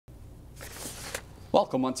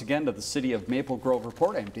Welcome once again to the City of Maple Grove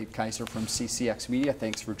Report. I'm Dave Kaiser from CCX Media.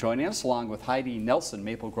 Thanks for joining us, along with Heidi Nelson,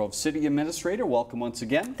 Maple Grove City Administrator. Welcome once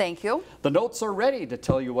again. Thank you. The notes are ready to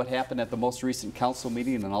tell you what happened at the most recent council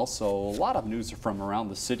meeting, and also a lot of news from around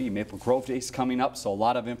the city. Maple Grove Day is coming up, so a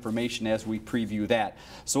lot of information as we preview that.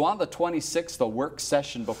 So on the 26th, the work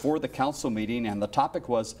session before the council meeting, and the topic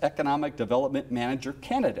was Economic Development Manager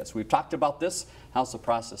candidates. We've talked about this. How's the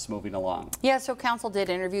process moving along? Yeah, so council did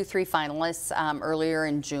interview 3 finalists earlier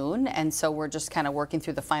in June, and so we're just kind of working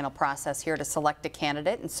through the final process here to select a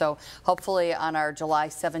candidate. And so hopefully on our July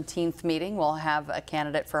 17th meeting, we'll have a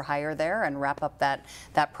candidate for hire there and wrap up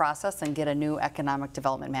that process and get a new economic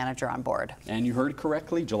development manager on board. And you heard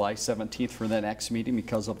correctly, July 17th for the next meeting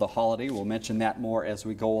because of the holiday. We'll mention that more as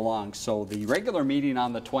we go along. So the regular meeting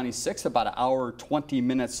on the 26th, about an hour, 20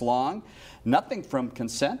 minutes long. Nothing from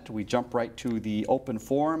consent. We jump right to the open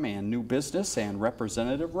forum and new business, and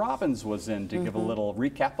Representative Robbins was in to give a little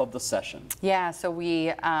recap of the session. Yeah, so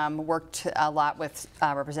we worked a lot with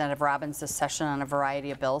Representative Robbins this session on a variety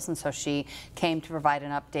of bills, and so she came to provide an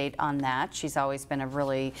update on that. She's always been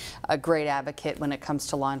a great advocate when it comes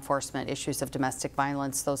to law enforcement, issues of domestic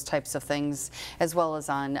violence, those types of things, as well as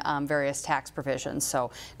on various tax provisions. So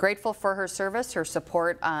grateful for her service, her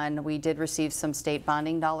support on, we did receive some state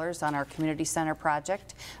bonding dollars on our community center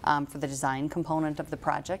project for the design component of the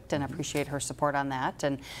project, and appreciate her support on that,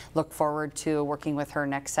 and look forward to working with her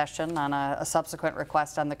next session on a subsequent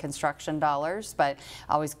request on the construction dollars. But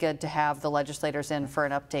always good to have the legislators in for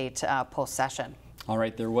an update post-session. All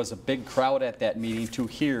right, there was a big crowd at that meeting to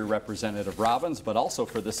hear Representative Robbins, but also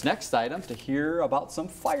for this next item to hear about some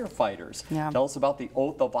firefighters. Yeah. Tell us about the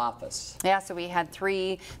oath of office. Yeah, so we had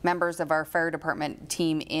 3 members of our fire department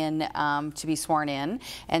team in to be sworn in.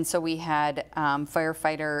 And so we had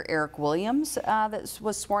firefighter Eric Williams that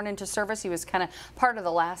was sworn into service. He was kind of part of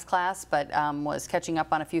the last class, but was catching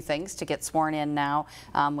up on a few things to get sworn in now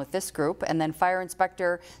with this group. And then Fire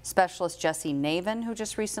Inspector Specialist Jesse Navin, who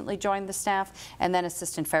just recently joined the staff, and then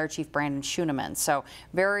Assistant Fire Chief Brandon Schuneman. So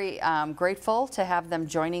very grateful to have them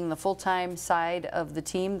joining the full-time side of the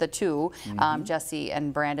team, the 2, Jesse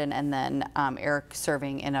and Brandon, and then Eric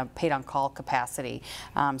serving in a paid-on-call capacity.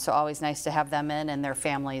 So always nice to have them in and their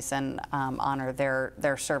families, and honor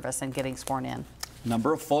their service and getting sworn in.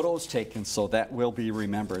 Number of photos taken, so that will be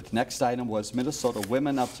remembered. Next item was Minnesota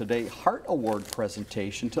Women of Today Heart Award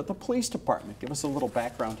presentation to the police department. Give us a little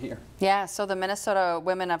background here. Yeah, so the Minnesota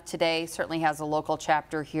Women of Today certainly has a local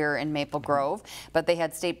chapter here in Maple Grove, but they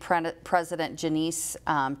had State President Janice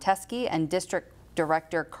Teskey and District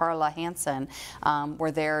Director Carla Hansen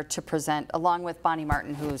were there to present, along with Bonita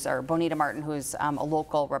Martin, who's a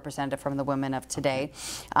local representative from the Women of Today,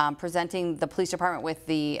 presenting the police department with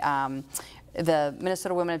the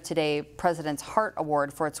Minnesota Women of Today President's Heart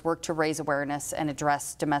Award for its work to raise awareness and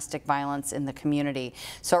address domestic violence in the community.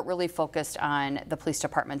 So it really focused on the police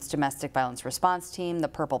department's domestic violence response team, the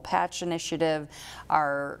Purple Patch Initiative,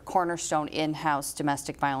 our cornerstone in-house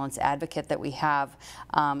domestic violence advocate that we have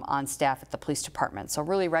on staff at the police department. So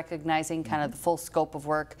really recognizing kind of the full scope of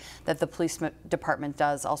work that the police department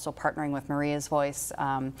does, also partnering with Maria's Voice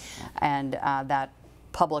and that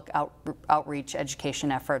public outreach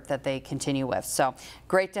education effort that they continue with. So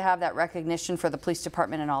great to have that recognition for the police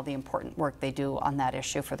department and all the important work they do on that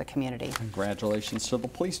issue for the community. Congratulations to the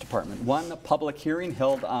police department. One public hearing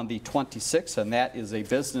held on the 26th, and that is a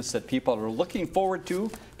business that people are looking forward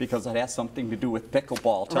to because it has something to do with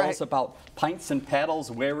pickleball. Tell us about Pints and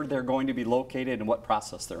Paddles, where they're going to be located and what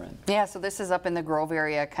process they're in. Yeah, so this is up in the Grove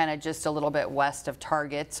area, kind of just a little bit west of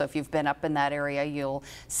Target. So if you've been up in that area, you'll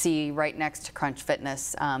see right next to Crunch Fitness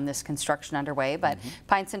this construction underway. But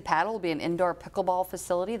Pints and Paddle will be an indoor pickleball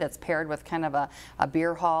facility that's paired with kind of a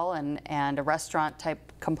beer hall and a restaurant type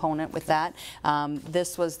component with that.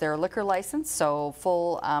 This was their liquor license, so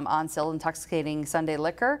full on-sale intoxicating Sunday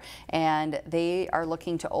liquor, and they are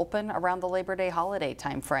looking to open around the Labor Day holiday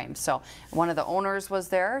time frame. So one of the owners was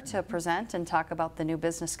there to present and talk about the new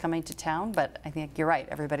business coming to town, but I think you're right,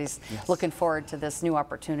 everybody's looking forward to this new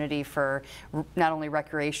opportunity for not only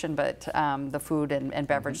recreation, but the food and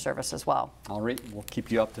beverage service as well. All right, we'll keep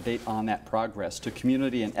you up to date on that progress. To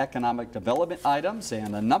community and economic development items,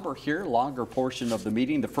 and a number here, longer portion of the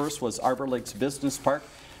meeting. The first was Arbor Lakes Business Park.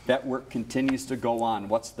 that work continues to go on.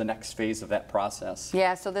 What's the next phase of that process?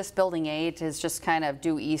 Yeah, so this building 8 is just kind of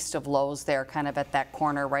due east of Lowe's there, kind of at that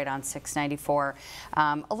corner right on 694.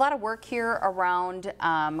 A lot of work here around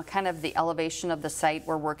kind of the elevation of the site.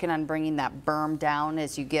 We're working on bringing that berm down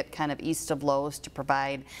as you get kind of east of Lowe's to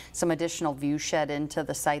provide some additional view shed into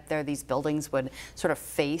the site there. These buildings would sort of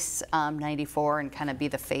face 94 and kind of be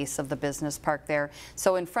the face of the business park there.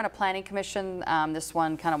 So in front of Planning Commission, this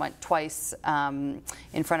one kind of went twice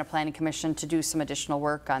in front of Planning Commission to do some additional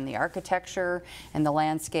work on the architecture and the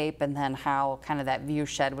landscape, and then how kind of that view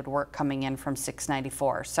shed would work coming in from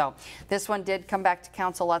 694. So this one did come back to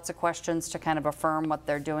council, lots of questions to kind of affirm what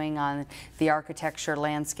they're doing on the architecture,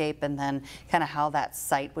 landscape, and then kind of how that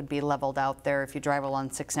site would be leveled out there. If you drive along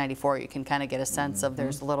 694, you can kind of get a sense of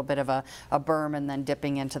there's a little bit of a berm and then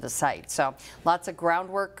dipping into the site. So lots of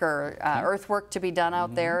groundwork or earthwork to be done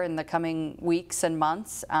out there in the coming weeks and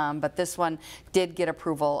months, but this one did get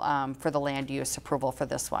approval for the land use approval for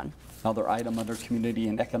this one. Another item under Community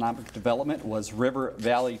and Economic Development was River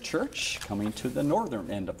Valley Church coming to the northern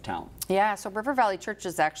end of town. Yeah, so River Valley Church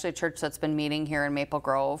is actually a church that's been meeting here in Maple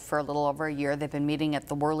Grove for a little over a year. They've been meeting at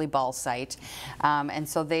the Whirly Ball site, and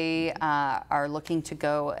so they are looking to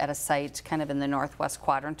go at a site kind of in the northwest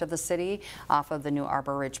quadrant of the city off of the new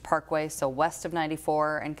Arbor Ridge Parkway, so west of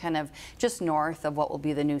 94 and kind of just north of what will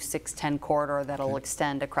be the new 610 corridor that'll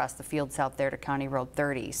extend across the fields out there to County Road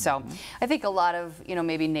 30. So I think a lot of,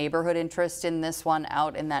 maybe neighborhood interest in this one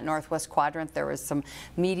out in that northwest quadrant. There was some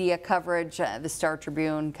media coverage. The Star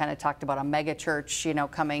Tribune kind of talked about a mega church,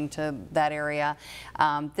 coming to that area.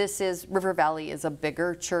 River Valley is a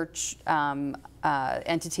bigger church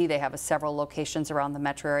entity. They have several locations around the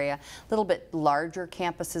metro area, a little bit larger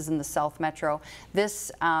campuses in the South Metro. This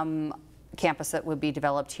campus that would be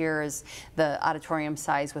developed here is the auditorium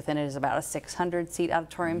size within it is about a 600-seat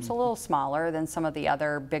auditorium, so a little smaller than some of the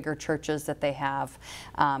other bigger churches that they have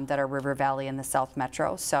that are River Valley in the South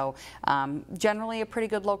Metro. So generally a pretty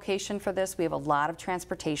good location for this. We have a lot of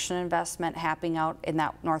transportation investment happening out in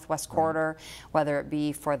that northwest corridor, whether it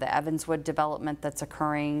be for the Evanswood development that's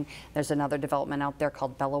occurring. There's another development out there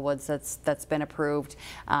called Bellawoods that's been approved.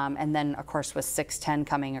 And then of course with 610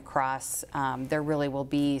 coming across, there really will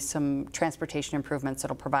be some transportation improvements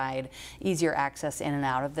that'll provide easier access in and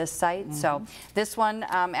out of this site. So this one,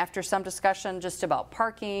 after some discussion just about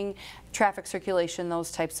parking, traffic circulation,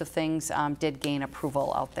 those types of things, did gain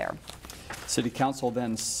approval out there. City Council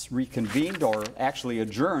then reconvened, or actually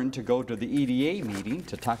adjourned, to go to the EDA meeting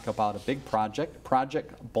to talk about a big project,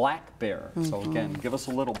 Project Black Bear. So again, give us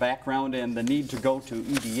a little background and the need to go to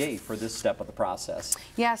EDA for this step of the process.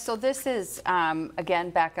 Yeah, so this is, again,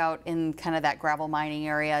 back out in kind of that gravel mining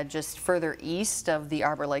area, just further east of the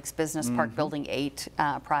Arbor Lakes Business Park Building 8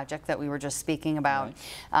 project that we were just speaking about.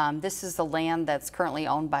 This is the land that's currently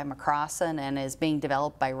owned by McCrossin and is being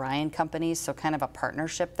developed by Ryan Companies, so kind of a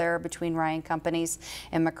partnership there between Ryan Companies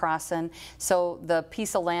and McCrossin. So the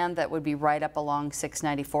piece of land that would be right up along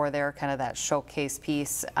 694 there, kind of that showcase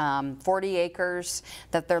piece, 40 acres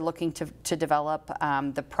that they're looking to develop.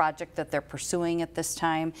 The project that they're pursuing at this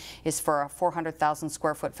time is for a 400,000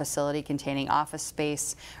 square foot facility containing office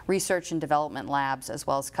space, research and development labs, as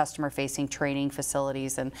well as customer facing training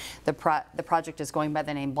facilities. And the project is going by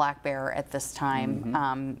the name Black Bear at this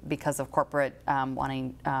time because of corporate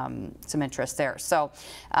wanting some interest there. So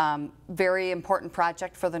very important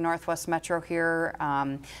project for the Northwest Metro here.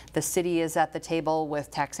 The city is at the table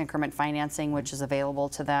with tax increment financing, which is available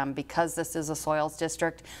to them. Because this is a soils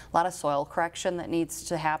district, a lot of soil correction that needs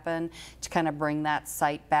to happen to kind of bring that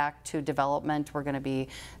site back to development.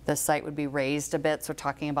 The site would be raised a bit, so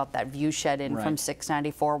talking about that view shed in from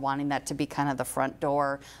 694, wanting that to be kind of the front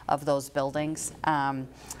door of those buildings.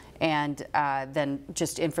 And then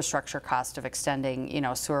just infrastructure cost of extending,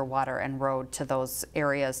 sewer, water, and road to those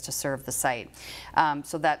areas to serve the site.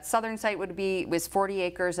 So that southern site was 40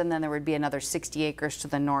 acres, and then there would be another 60 acres to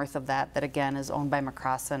the north of that again is owned by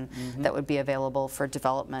McCrossin that would be available for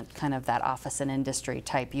development, kind of that office and industry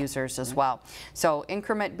type users as well. So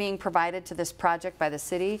increment being provided to this project by the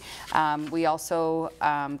city. We also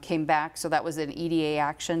came back, so that was an EDA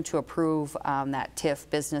action to approve that TIF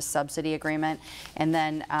business subsidy agreement, and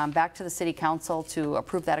then back to the City Council to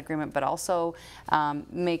approve that agreement, but also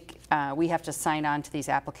we have to sign on to these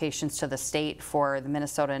applications to the state for the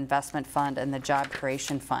Minnesota Investment Fund and the Job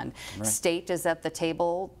Creation Fund. State is at the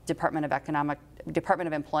table. Department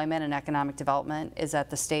of Employment and Economic Development is at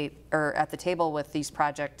the state or at the table with these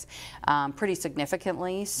projects pretty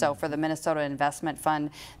significantly. So for the Minnesota Investment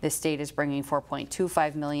Fund, the state is bringing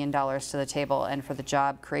 $4.25 million to the table, and for the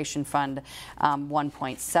Job Creation Fund,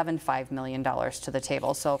 $1.75 million to the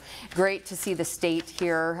table. So great to see the state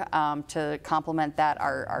here to complement that.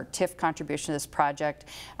 Our TIF contribution to this project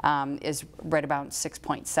is right about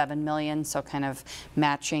 $6.7 million, so kind of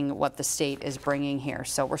matching what the state is bringing here.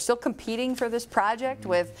 So we're still competing for this project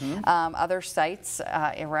with other sites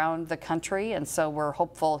around the country, and so we're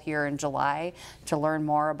hopeful here in July to learn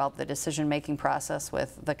more about the decision-making process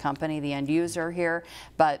with the company, the end user here.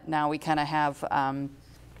 But now we kind of have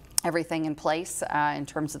everything in place in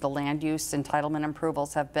terms of the land use entitlement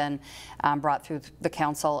approvals have been brought through the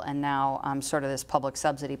council, and now sort of this public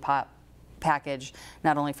subsidy package,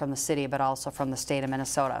 not only from the city but also from the state of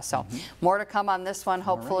Minnesota. So more to come on this one,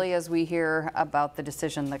 hopefully, as we hear about the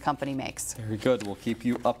decision the company makes. Very good. We'll keep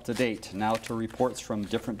you up to date. Now to reports from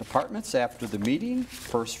different departments after the meeting.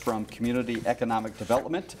 First from Community Economic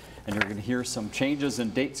Development, and you're going to hear some changes in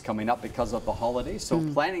dates coming up because of the holidays. So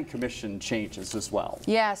Planning Commission changes as well.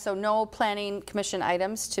 Yeah, so no Planning Commission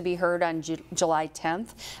items to be heard on July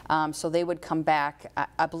 10th. So they would come back,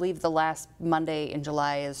 I believe the last Monday in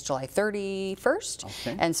July is July 31st.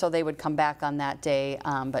 Okay. And so they would come back on that day,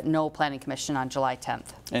 but no Planning Commission on July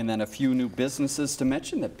 10th. And then a few new businesses to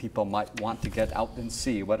mention that people might want to get out and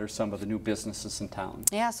see. What are some of the new businesses in town?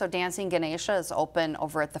 Yeah, so Dancing Ganesha is open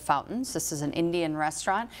over at the Fountains. This is an Indian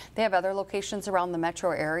restaurant. They have other locations around the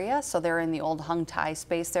metro area, so they're in the old Hung Thai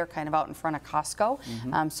space there, kind of out in front of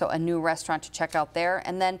Costco. So a new restaurant to check out there.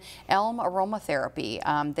 And then Elm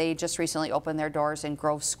Aromatherapy. They just recently opened their doors in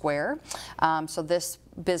Grove Square. So this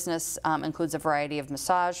business includes a variety of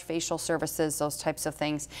massage, facial services, those types of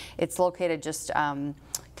things. It's located just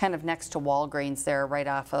kind of next to Walgreens there, right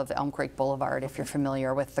off of Elm Creek Boulevard, if you're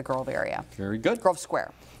familiar with the Grove area. Very good. Grove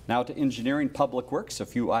Square. Now to Engineering Public Works, a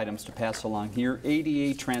few items to pass along here.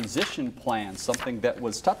 ADA transition plan, something that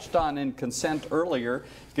was touched on in consent earlier.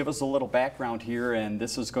 Give us a little background here, and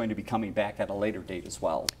this is going to be coming back at a later date as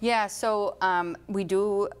well. Yeah, so we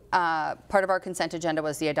do, part of our consent agenda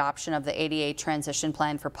was the adoption of the ADA transition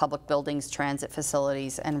plan for public buildings, transit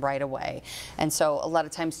facilities, and right-of-way. And so a lot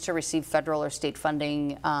of times to receive federal or state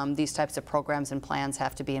funding, these types of programs and plans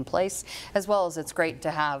have to be in place, as well as it's great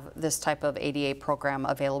to have this type of ADA program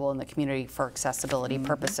available in the community for accessibility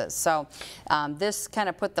purposes. So this kind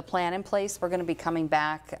of put the plan in place. We're going to be coming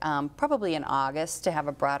back probably in August to have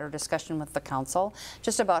a broader discussion with the council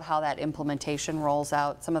just about how that implementation rolls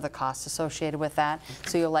out, some of the costs associated with that.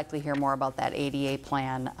 So you'll likely hear more about that ADA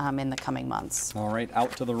plan in the coming months. All right,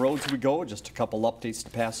 out to the roads we go. Just a couple updates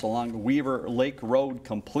to pass along. Weaver Lake Road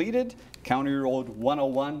completed. County Road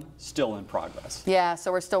 101 still in progress. Yeah,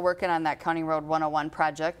 so we're still working on that County Road 101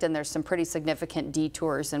 project, and there's some pretty significant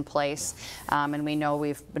detours in place. And we know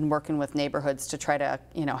we've been working with neighborhoods to try to,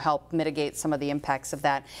 help mitigate some of the impacts of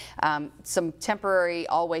that. Some temporary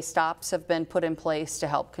all-way stops have been put in place to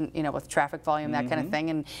help, with traffic volume, that kind of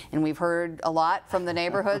thing. And we've heard a lot from the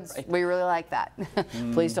neighborhoods. Right. We really like that.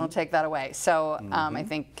 Please don't take that away. So I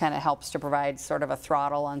think kind of helps to provide sort of a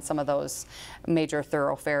throttle on some of those major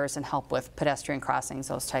thoroughfares and help with pedestrian crossings,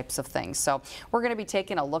 those types of things. So we're going to be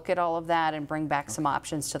taking a look at all of that and bring back some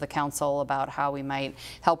options to the council about how we might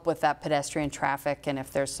help with that pedestrian traffic and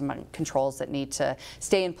if there's some controls that need to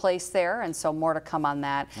stay in place there. And so more to come on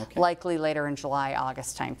that, likely later in July,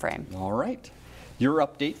 August timeframe. All right. Your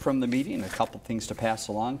update from the meeting, a couple things to pass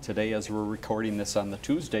along today as we're recording this on the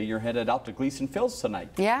Tuesday. You're headed out to Gleason Fields tonight.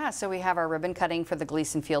 Yeah, so we have our ribbon cutting for the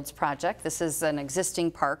Gleason Fields project. This is an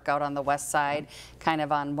existing park out on the west side, kind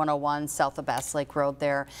of on 101 south of Bass Lake Road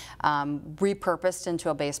there, repurposed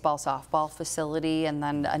into a baseball softball facility, and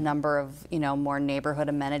then a number of more neighborhood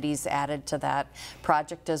amenities added to that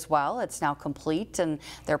project as well. It's now complete and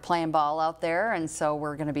they're playing ball out there, and so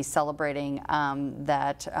we're going to be celebrating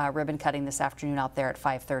that ribbon cutting this afternoon out there at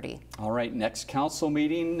 5:30. All right, next council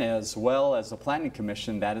meeting as well as the Planning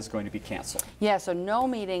Commission, that is going to be canceled. Yeah, so no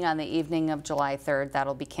meeting on the evening of July 3rd.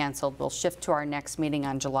 That'll be canceled. We'll shift to our next meeting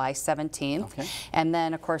on July 17th. Okay. And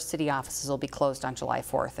then, of course, city offices will be closed on July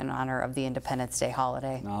 4th in honor of the Independence Day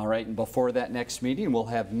holiday. All right, and before that next meeting, we'll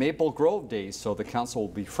have Maple Grove Days, so the council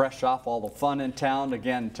will be fresh off all the fun in town.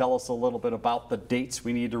 Again, tell us a little bit about the dates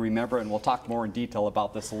we need to remember, and we'll talk more in detail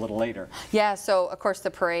about this a little later. Yeah, so, of course,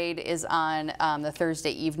 the parade is on on the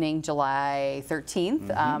Thursday evening, July 13th.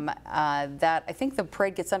 That I think the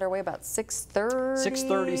parade gets underway about 6:30.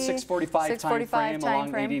 6:30, 6:45 time frame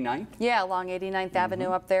along 89th. Yeah, along 89th Avenue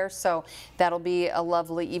up there. So that'll be a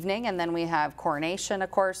lovely evening. And then we have coronation, of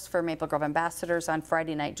course, for Maple Grove ambassadors on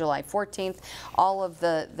Friday night, July 14th. All of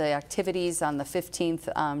the activities on the 15th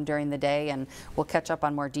during the day, and we'll catch up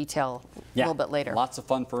on more detail a little bit later. Lots of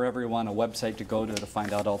fun for everyone. A website to go to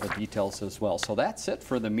find out all the details as well. So that's it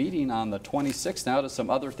for the meeting on the 26th. Now to some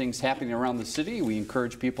other things happening around the city. We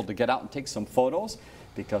encourage people to get out and take some photos,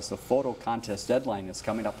 because the photo contest deadline is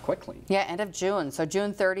coming up quickly. Yeah, end of June. So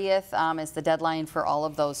June 30th is the deadline for all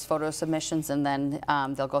of those photo submissions, and then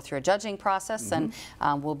they'll go through a judging process, and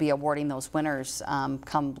we'll be awarding those winners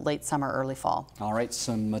come late summer, early fall. All right,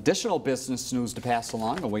 some additional business news to pass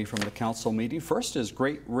along away from the council meeting. First is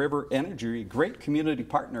Great River Energy, a great community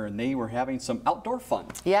partner, and they were having some outdoor fun.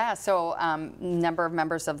 Yeah, so a number of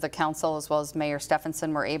members of the council, as well as Mayor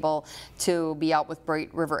Stephenson, were able to be out with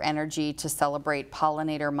Great River Energy to celebrate Pollinator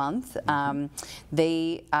Month.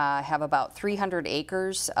 They have about 300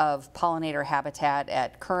 acres of pollinator habitat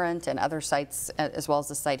at Current and other sites, as well as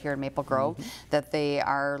the site here in Maple Grove, that they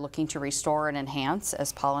are looking to restore and enhance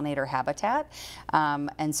as pollinator habitat.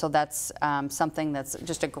 And so that's something that's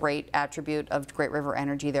just a great attribute of Great River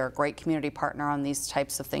Energy. They're a great community partner on these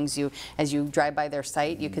types of things. As you drive by their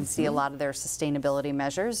site, you can see a lot of their sustainability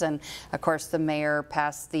measures. And of course, the mayor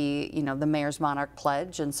passed the Mayor's Monarch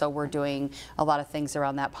Pledge, and so we're doing a lot of things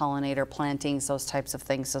around that, pollinator plantings, those types of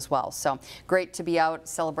things as well. So great to be out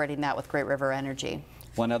celebrating that with Great River Energy.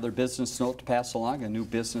 One other business note to pass along, a new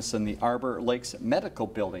business in the Arbor Lakes Medical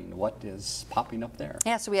Building. What is popping up there?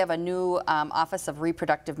 Yeah, so we have a new Office of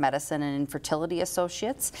Reproductive Medicine and Infertility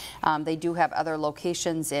Associates. They do have other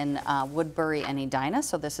locations in Woodbury and Edina,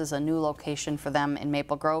 so this is a new location for them in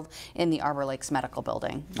Maple Grove in the Arbor Lakes Medical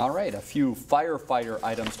Building. All right, a few firefighter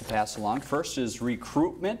items to pass along. First is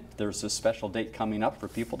recruitment. There's a special date coming up for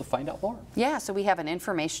people to find out more. Yeah, so we have an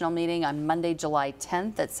informational meeting on Monday, July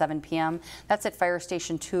 10th at 7 p.m. That's at Fire Station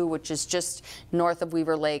 2, which is just north of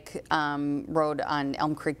Weaver Lake Road on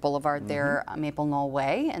Elm Creek Boulevard there, Maple Knoll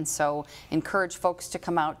Way. And so encourage folks to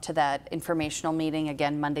come out to that informational meeting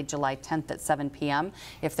again Monday, July 10th at 7 p.m.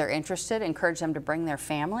 If they're interested, encourage them to bring their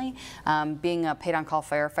family. Being a paid-on-call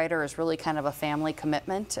firefighter is really kind of a family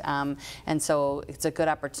commitment, and so it's a good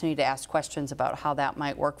opportunity to ask questions about how that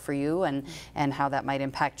might work for you and how that might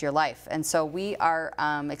impact your life. And so we are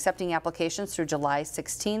accepting applications through July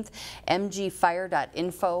 16th.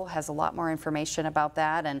 mgfire.info has a lot more information about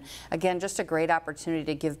that, and again, just a great opportunity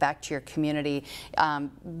to give back to your community.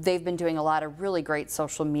 They've been doing a lot of really great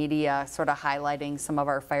social media sort of highlighting some of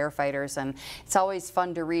our firefighters, and it's always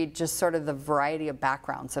fun to read just sort of the variety of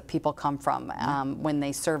backgrounds that people come from when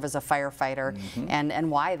they serve as a firefighter, and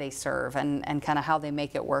why they serve, and kind of how they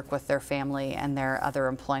make it work with their family and their other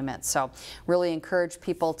employment. So really encourage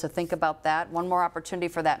people to think about that. One more opportunity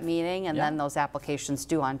for that meeting, and then those applications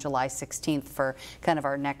due on July 16th for kind of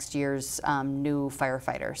our next year's new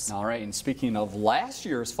firefighters. All right, and speaking of last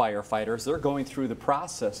year's firefighters, they're going through the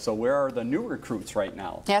process. So where are the new recruits right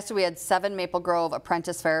now? Yeah, so we had 7 Maple Grove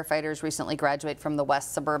apprentice firefighters recently graduate from the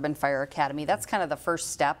West Suburban Fire Academy. That's kind of the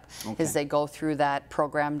first step, is they go through that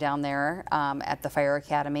program down there at the Fire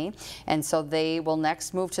Academy. And so they will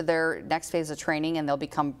next move to their next phase of training, and they'll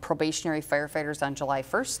become probationary firefighters on July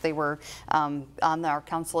 1st. They were on our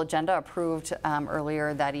council agenda, approved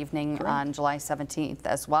earlier that evening on July 17th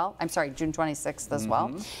as well. I'm sorry, June 26th as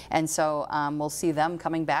well. And so we'll see them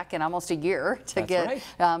coming back in almost a year to get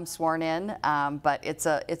sworn in. But it's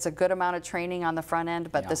a good amount of training on the front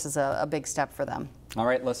end, but this is a big step for them. All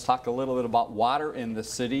right, let's talk a little bit about water in the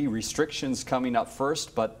city. Restrictions coming up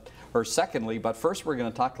secondly, but first we're going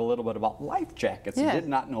to talk a little bit about life jackets. I did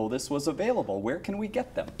not know this was available. Where can we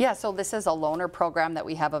get them? Yeah, so this is a loaner program that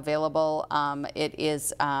we have available. It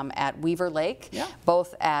is at Weaver Lake,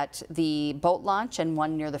 both at the boat launch and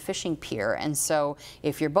one near the fishing pier. And so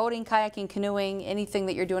if you're boating, kayaking, canoeing, anything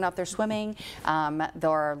that you're doing out there swimming, there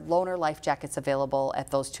are loaner life jackets available at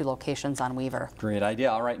those 2 locations on Weaver. Great idea.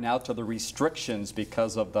 All right, now to the restrictions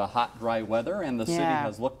because of the hot, dry weather, and the city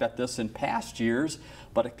has looked at this in past years,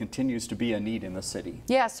 but it continues to be a need in the city.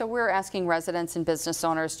 Yeah, so we're asking residents and business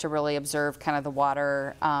owners to really observe kind of the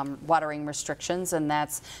watering restrictions, and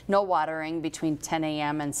that's no watering between 10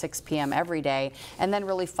 a.m. and 6 p.m. every day, and then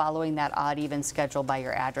really following that odd even schedule by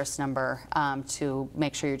your address number to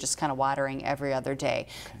make sure you're just kind of watering every other day.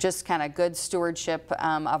 Just kind of good stewardship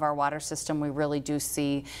of our water system. We really do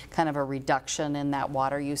see kind of a reduction in that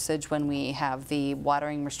water usage when we have the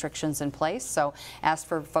watering restrictions in place. So ask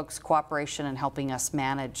for folks' cooperation in helping us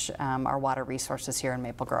manage our water resources here in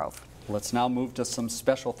Maple Grove. Let's now move to some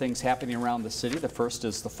special things happening around the city. The first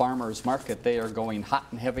is the farmers market. They are going hot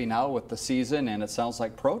and heavy now with the season, and it sounds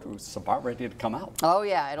like produce is about ready to come out. Oh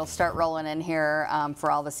yeah, it'll start rolling in here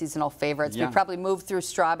for all the seasonal favorites. Yeah. We probably moved through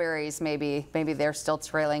strawberries, maybe they're still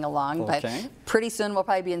trailing along, but pretty soon we'll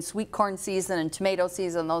probably be in sweet corn season and tomato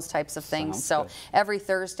season, those types of things. So every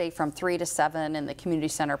Thursday from 3 to 7 in the community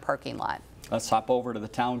center parking lot. Let's hop over to the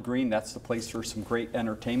town green. That's the place for some great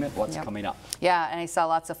entertainment. What's coming up? Yeah, and I saw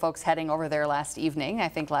lots of folks heading over there last evening. I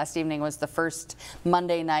think last evening was the first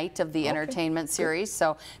Monday night of the entertainment series.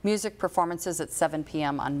 So music performances at 7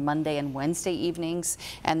 p.m. on Monday and Wednesday evenings.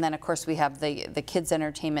 And then, of course, we have the kids'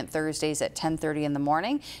 entertainment Thursdays at 10:30 in the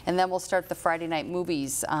morning. And then we'll start the Friday night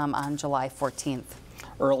movies on July 14th.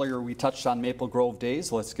 Earlier we touched on Maple Grove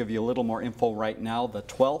Days. Let's give you a little more info right now. The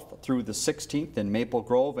 12th through the 16th in Maple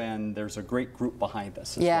Grove, and there's a great group behind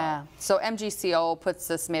this as well. So MGCO puts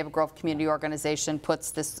this, Maple Grove Community Organization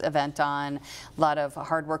puts this event on. A lot of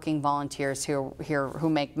hardworking volunteers who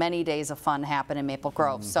make many days of fun happen in Maple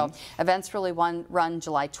Grove. So events really run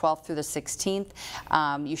July 12th through the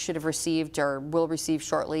 16th. You should have received or will receive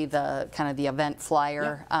shortly the the event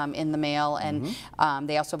flyer in the mail, and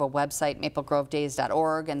they also have a website,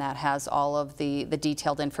 maplegrovedays.org, and that has all of the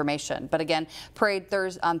detailed information. But again, parade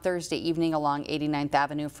on Thursday evening along 89th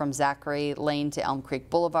Avenue from Zachary Lane to Elm Creek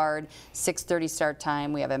Boulevard, 6:30 start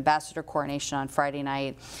time. We have ambassador coronation on Friday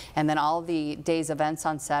night, and then all the day's events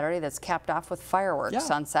on Saturday. That's capped off with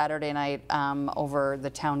fireworks on Saturday night over the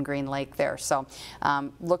town green lake there. So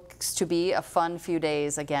looks to be a fun few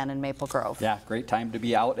days again in Maple Grove. Yeah, great time to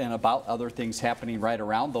be out and about. Other things happening right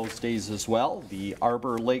around those days as well. The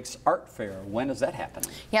Arbor Lakes Art Fair. When does that happen?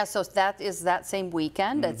 Yeah, so that is that same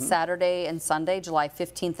weekend. It's Saturday and Sunday, July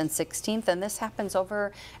 15th and 16th, and this happens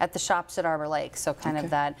over at the shops at Arbor Lake, so kind of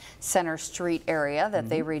that Center Street area that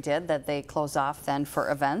they redid, that they close off then for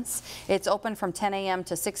events. It's open from 10 a.m.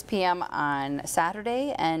 to 6 p.m. on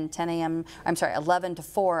Saturday and 11 to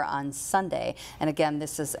 4 on Sunday. And again,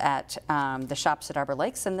 this is at the shops at Arbor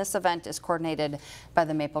Lakes, and this event is coordinated by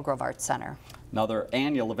the Maple Grove Arts Center. Another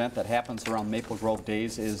annual event that happens around Maple Grove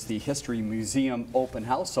Days is the History Museum Open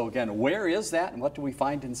House. So again, where is that and what do we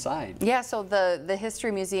find inside? Yeah, so the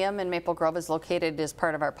History Museum in Maple Grove is located as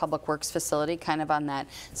part of our Public Works facility, kind of on that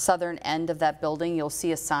southern end of that building. You'll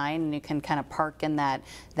see a sign and you can kind of park in that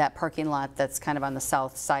parking lot that's kind of on the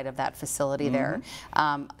south side of that facility there.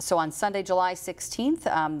 So on Sunday, July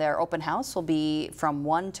 16th, their open house will be from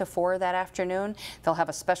 1 to 4 that afternoon. They'll have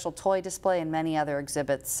a special toy display and many other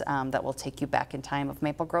exhibits that will take you back in time of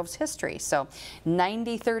Maple Grove's history. So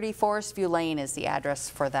 9030 Forest View Lane is the address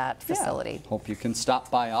for that facility. Hope you can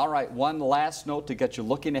stop by. All right, one last note to get you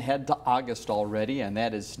looking ahead to August already, and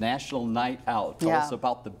that is National Night Out. Tell us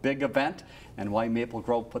about the big event and why Maple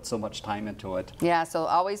Grove put so much time into it. Yeah, so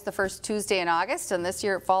always the first Tuesday in August, and this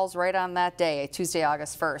year it falls right on that day, Tuesday,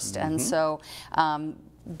 August 1st. And so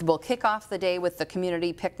we'll kick off the day with the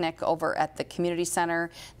community picnic over at the community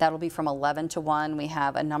center. That'll be from 11 to 1. We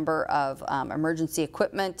have a number of emergency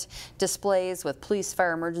equipment displays with police,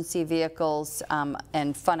 fire, emergency vehicles,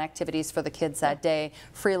 and fun activities for the kids that day.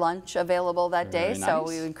 Free lunch available that day, so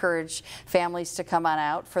we encourage families to come on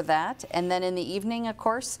out for that. And then in the evening, of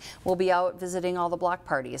course, we'll be out visiting all the block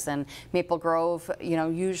parties. And Maple Grove,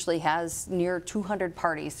 usually has near 200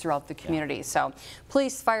 parties throughout the community. So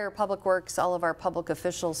police, fire, public works, all of our public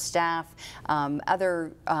officials, staff,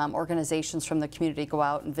 other organizations from the community go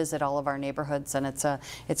out and visit all of our neighborhoods, and it's a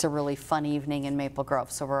really fun evening in Maple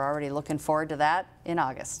Grove. So we're already looking forward to that in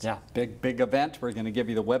August. Yeah, big event. We're going to give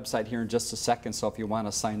you the website here in just a second, so if you want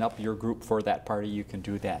to sign up your group for that party, you can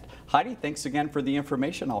do that. Heidi, thanks again for the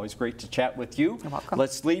information. Always great to chat with you. You're welcome.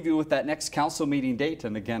 Let's leave you with that next council meeting date,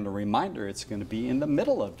 and again, a reminder, it's going to be in the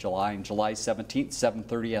middle of July, on July 17th,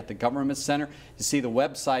 7:30 at the Government Center. You see the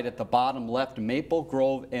website at the bottom left,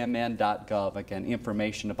 maplegrovemn.gov. Again,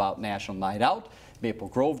 information about National Night Out, Maple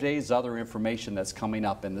Grove Days, other information that's coming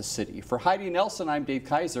up in the city. For Heidi Nelson, I'm Dave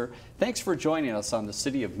Kaiser. Thanks for joining us on the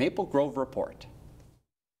City of Maple Grove Report.